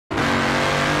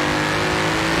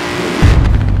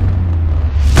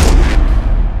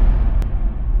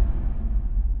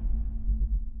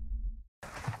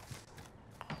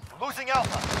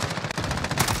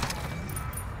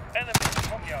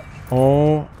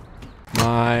Oh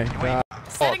my god.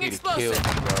 Setting explosive.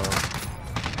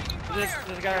 There's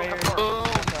a guy right here. Oh.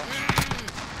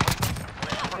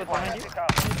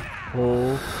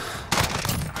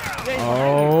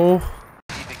 Oh.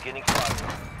 Beginning fire.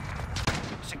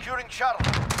 Securing shuttle.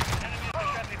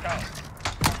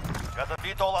 Got the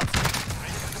VTOL on scene.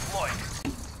 Ready to deploy.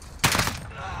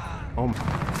 Oh.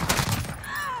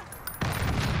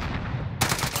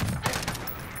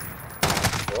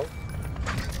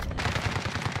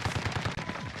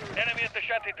 Enemy at the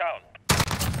shanty town.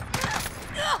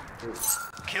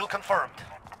 Kill confirmed.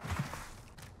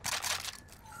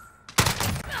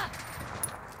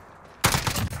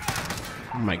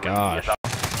 Oh my gosh.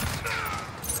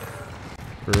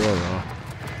 For real though.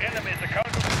 Enemy at the cargo.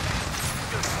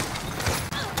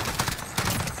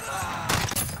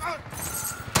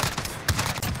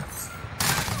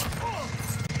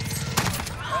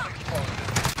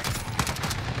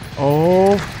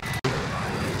 Oh.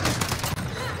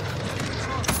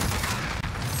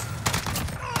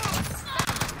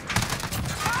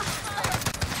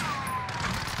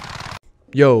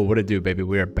 Yo, what it do, baby?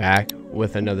 We are back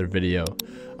with another video.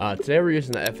 Today we're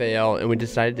using the FAL, and we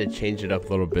decided to change it up a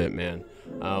little bit, man.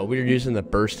 We are using the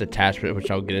burst attachment,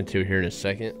 which I'll get into here in a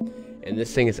second. And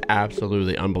this thing is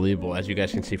absolutely unbelievable, as you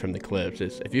guys can see from the clips.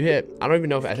 If you hit, I don't even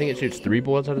know if, I think it shoots 3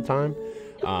 bullets at a time.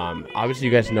 Obviously,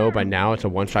 you guys know by now it's a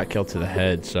one-shot kill to the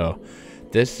head, so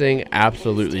this thing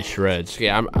absolutely shreds.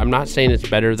 Yeah, I'm not saying it's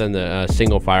better than the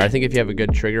single fire. I think if you have a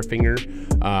good trigger finger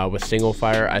with single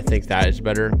fire, I think that is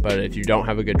better. But if you don't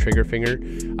have a good trigger finger,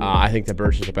 I think the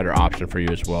burst is a better option for you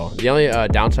as well. The only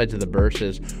downside to the burst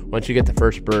is once you get the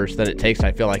first burst, then it takes,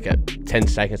 I feel like, 10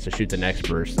 seconds to shoot the next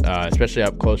burst, especially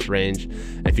up close range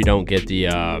if you don't get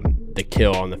the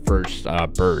kill on the first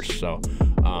burst. So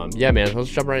yeah, man, let's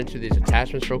jump right into these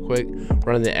attachments real quick.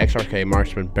 Running the XRK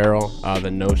marksman barrel, the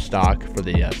no stock for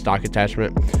the stock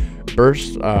attachment,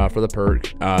 burst for the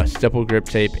perk, stipple grip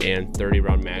tape, and 30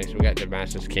 round mags. We got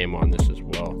Damascus camo on this as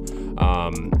well.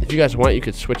 If you guys want, you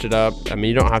could switch it up. I mean,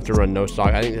 you don't have to run no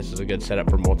stock. I think this is a good setup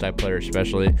for multiplayer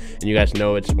especially, and you guys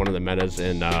know it's one of the metas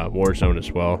in Warzone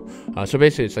as well. So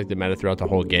basically it's like the meta throughout the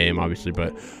whole game, obviously,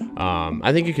 but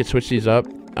I think you could switch these up.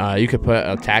 You could put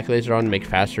a tack laser on to make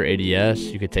faster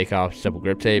ADS. You could take off stipple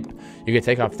grip tape. You could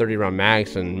take off 30 round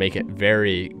mags and make it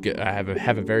very good, have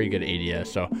a very good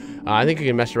ADS. So I think you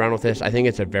can mess around with this. I think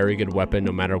it's a very good weapon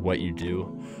no matter what you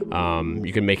do.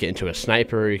 You can make it into a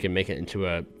sniper. You can make it into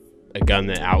a gun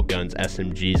that outguns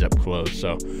SMGs up close.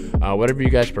 So whatever you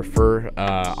guys prefer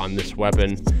on this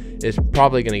weapon is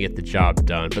probably going to get the job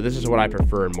done, but this is what I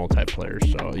prefer in multiplayer,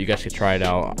 so you guys could try it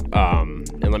out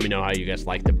and let me know how you guys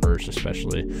like the burst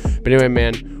especially. But anyway,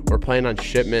 man, we're playing on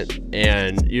shipment,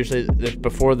 and usually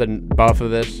before the buff of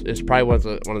this is probably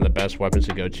one of the best weapons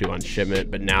to go to on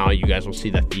shipment, but now you guys will see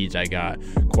the feeds I got.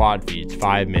 Quad feeds,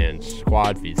 5-mans,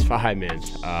 squad feeds,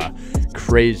 5-mans,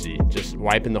 crazy, just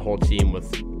wiping the whole team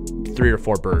with 3 or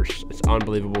 4 bursts. It's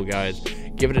unbelievable, guys.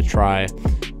 Give it a try.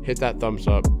 Hit that thumbs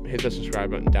up, hit the subscribe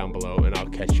button down below, and I'll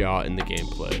catch y'all in the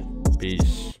gameplay.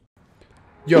 Peace.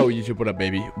 Yo, YouTube, what up,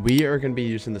 baby? We are going to be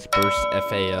using this burst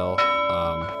FAL.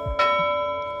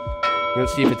 We're going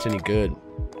to see if it's any good.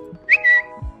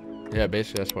 Yeah,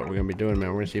 basically that's what we're going to be doing, man.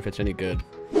 We're going to see if it's any good.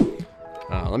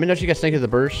 Let me know what you guys think of the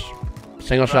burst.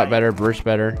 Single shot better, burst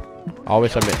better.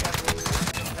 Always submit.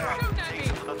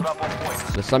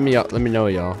 Just let me know,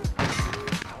 y'all.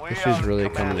 This is really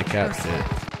coming to cap shit.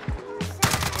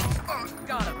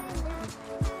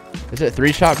 Is it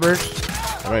 3-shot burst?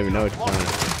 I don't even know what you're playing.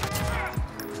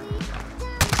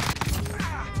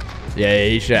 Yeah,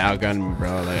 he should have outgunned me,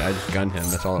 bro. Like, I just gunned him.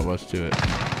 That's all it was to it.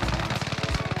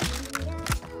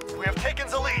 We have taken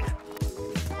the lead.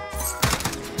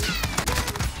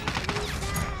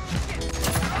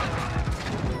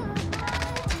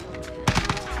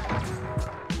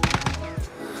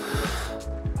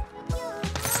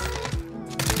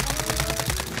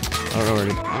 I don't know where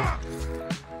to go.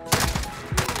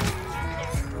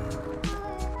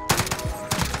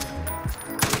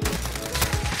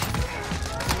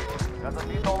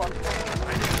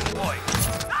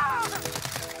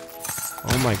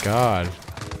 Oh my god.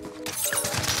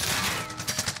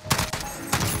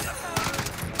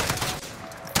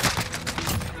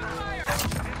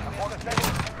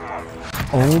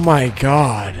 Oh my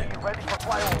god.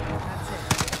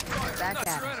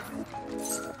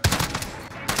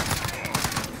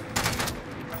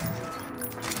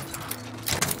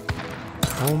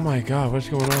 Oh my god, what's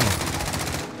going on?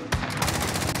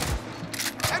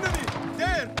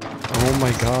 Oh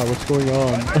my god, what's going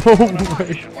on? Oh my.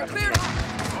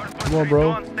 Come on,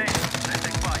 bro.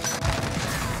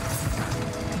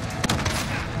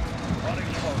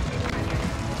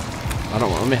 I don't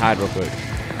want. Let me hide real quick.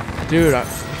 Dude,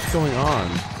 what's going on?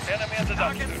 Enemy at the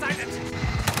dumpster.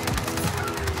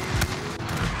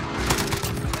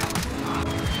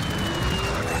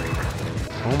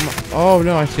 Oh my. Oh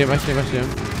no, I see him. I see him. I see him.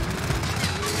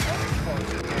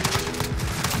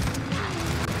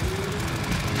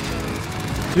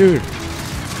 Dude.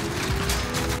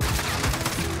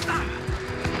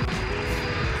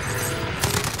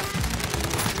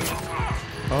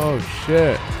 Oh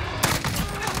shit.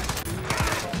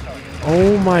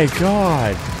 Oh my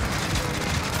god.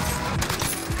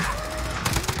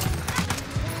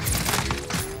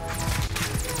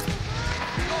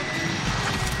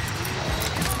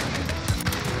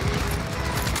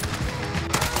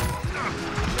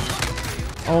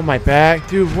 Oh my back.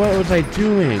 Dude, what was I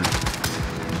doing?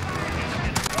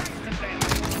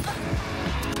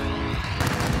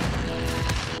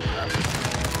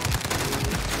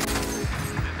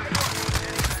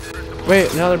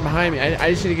 Wait, now they're behind me.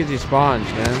 I just need to get these spawns,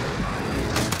 man.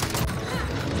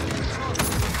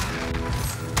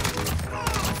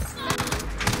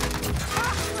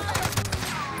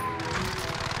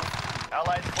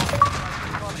 Allied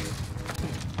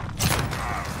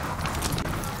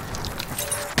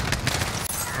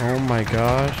Oh my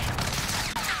gosh.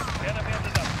 enemy at the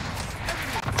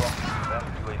dumpster.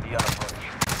 UAV on approach.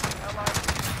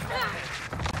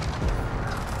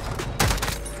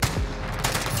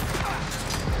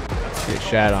 Get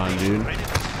shat on, dude. Ready to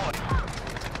deploy.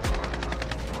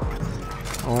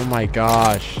 Oh my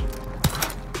gosh.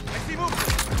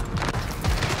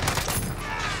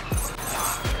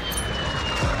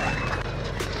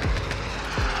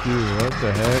 Dude, what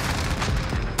the heck?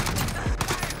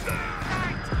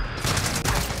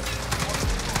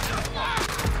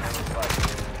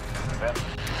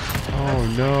 Oh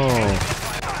no.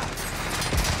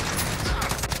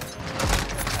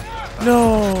 No.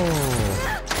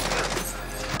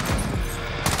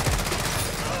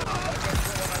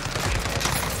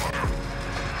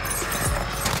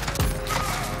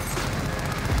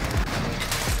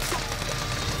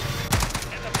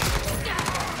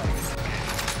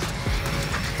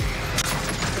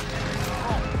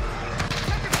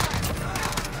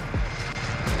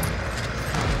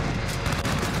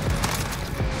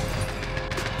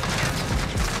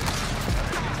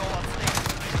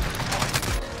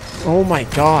 Oh my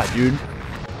god, dude.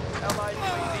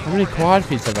 How many quad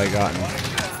feeds have I gotten?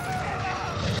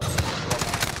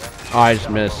 Oh, I just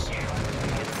missed.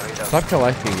 Stop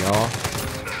collecting, y'all.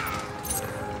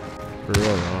 For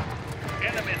real, though.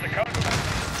 Enemy at the counter.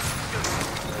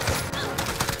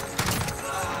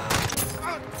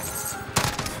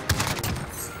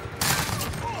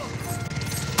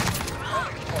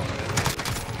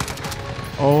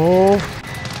 Oh.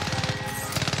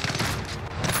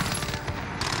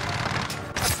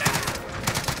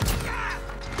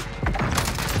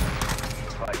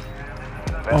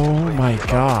 Oh my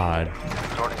god.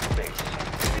 Resorting to base.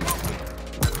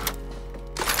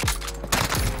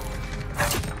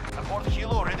 Abort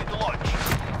Kilo ready to launch.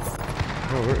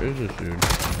 Oh, where is this dude?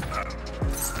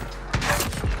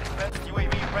 Advanced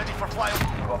UAV ready for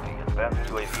flyover. Copy. Advanced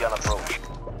UAV on approach.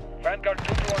 Vanguard 2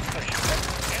 to 1 station.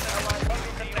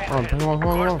 Come on, come on, come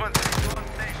on, come on.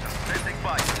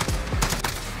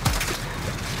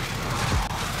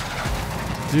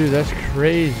 Dude, that's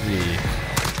crazy.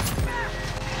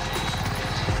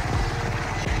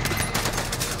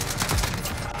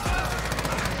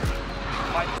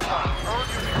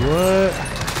 What?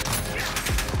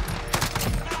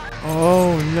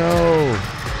 Oh no.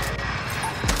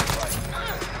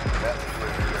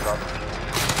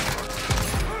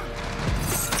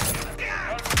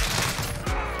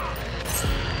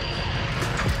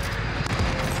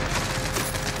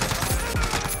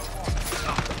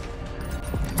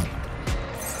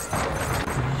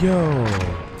 Yo.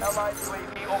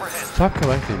 Stop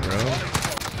collecting, bro.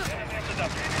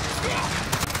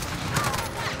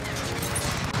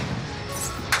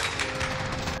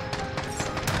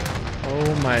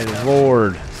 Oh my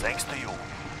lord. Thanks to you.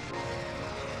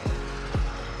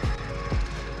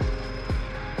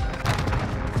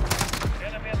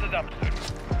 Enemy at the dumpster.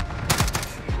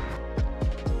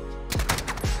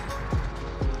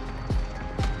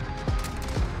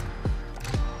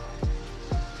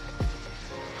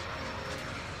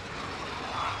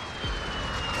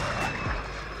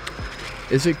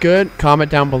 Is it good? Comment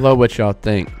down below what y'all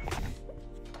think.